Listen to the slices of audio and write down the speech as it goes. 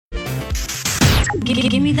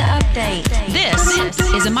Give me the update. This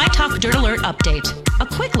is a My Talk Dirt Alert update. A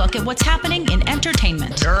quick look at what's happening in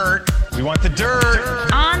entertainment. Dirt. We want the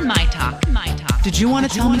dirt. On My Talk. Did you want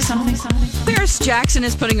to tell me something? Paris Jackson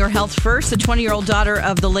is putting her health first. The 20-year-old daughter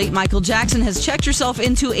of the late Michael Jackson has checked herself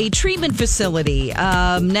into a treatment facility.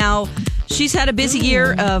 Now, she's had a busy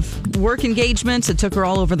year of work engagements. It took her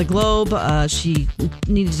all over the globe. She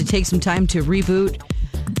needed to take some time to reboot.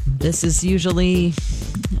 This is usually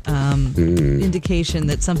indication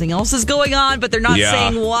that something else is going on, but they're not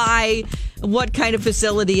saying why, what kind of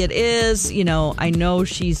facility it is. You know, I know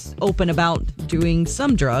she's open about doing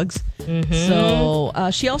some drugs. So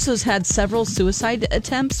she also has had several suicide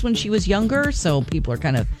attempts when she was younger. So people are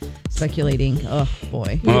kind of speculating, oh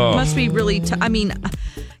boy, it must be really I mean,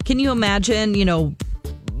 can you imagine, you know,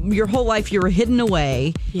 your whole life you were hidden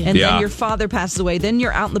away and then your father passes away, then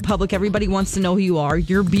you're out in the public, everybody wants to know who you are,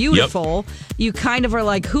 you're beautiful, you kind of are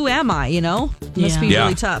like, who am I, you know? It must be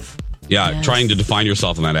really tough. Trying to define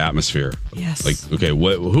yourself in that atmosphere. Like, okay,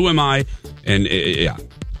 who am I? And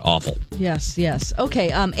awful. Yes. Okay.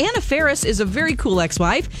 Ana Faris is a very cool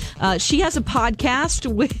ex-wife. She has a podcast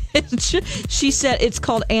which she said it's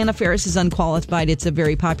called Ana Faris is Unqualified. It's a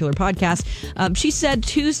very popular podcast. She said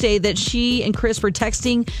Tuesday that she and Chris were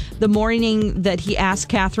texting the morning that he asked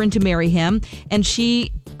Katherine to marry him, and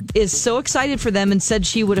she is so excited for them and said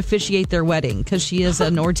she would officiate their wedding because she is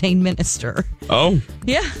an ordained minister. Oh,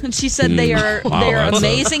 yeah. And she said they are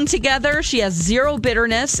amazing together. She has zero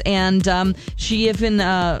bitterness, and she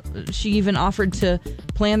even offered to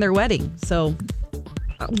plan their wedding. So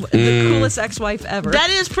the coolest ex-wife ever.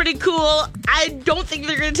 That is pretty cool. I don't think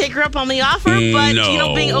they're going to take her up on the offer, but you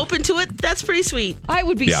know, being open to it, that's pretty sweet. I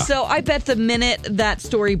would be I bet the minute that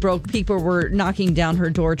story broke, people were knocking down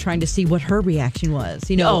her door trying to see what her reaction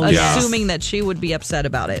was. You know, assuming that she would be upset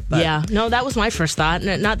about it. But. No, that was my first thought.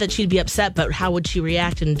 Not that she'd be upset, but how would she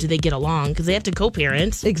react, and do they get along? Because they have to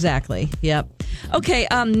co-parent. Exactly. Yep. Okay.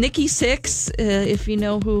 Nikki Sixx, if you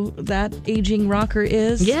know who that aging rocker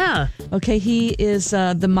is. Yeah. Okay. He is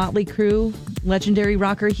the Motley Crue legendary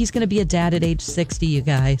rocker. He's going to be a dad at age 60, you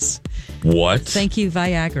guys. What? Thank you,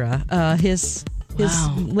 Viagra. His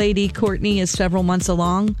lady, Courtney, is several months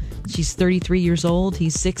along. She's 33 years old.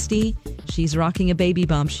 He's 60. She's rocking a baby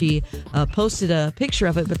bump. She posted a picture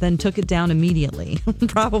of it, but then took it down immediately.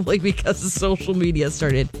 Probably because the social media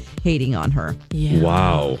started hating on her. Yeah.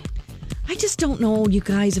 Wow. I just don't know, you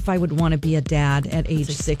guys, if I would want to be a dad at age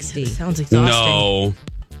 60. Sounds exhausting. No.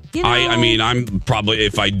 You know, I mean, I'm probably,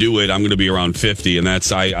 if I do it, I'm going to be around 50, and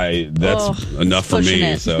that's enough for me.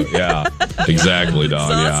 It. So yeah, exactly,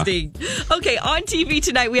 Dawn. Exhausting. Okay, on TV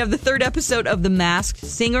tonight we have the third episode of The Masked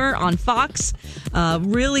Singer on Fox.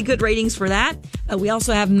 Really good ratings for that. We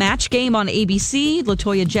also have Match Game on ABC.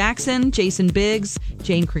 LaToya Jackson, Jason Biggs,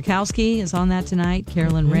 Jane Krakowski is on that tonight.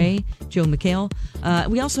 Carolyn Ray, Joe McHale.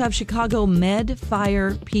 We also have Chicago Med,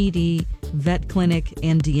 Fire, PD, Vet Clinic,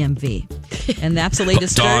 and DMV. And that's the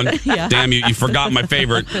latest. Dawn, damn you forgot my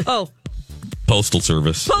favorite. Postal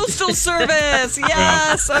Service. Postal Service,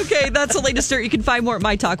 yes. Okay, that's the latest dirt. You can find more at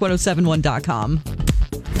mytalk1071.com.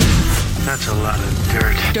 That's a lot of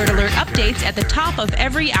dirt. Dirt Alert updates at the top of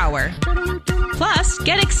every hour. Plus,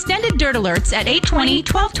 get extended Dirt Alerts at 8:20,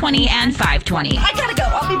 12:20, and 5:20. I gotta go.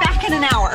 I'll be back in an hour.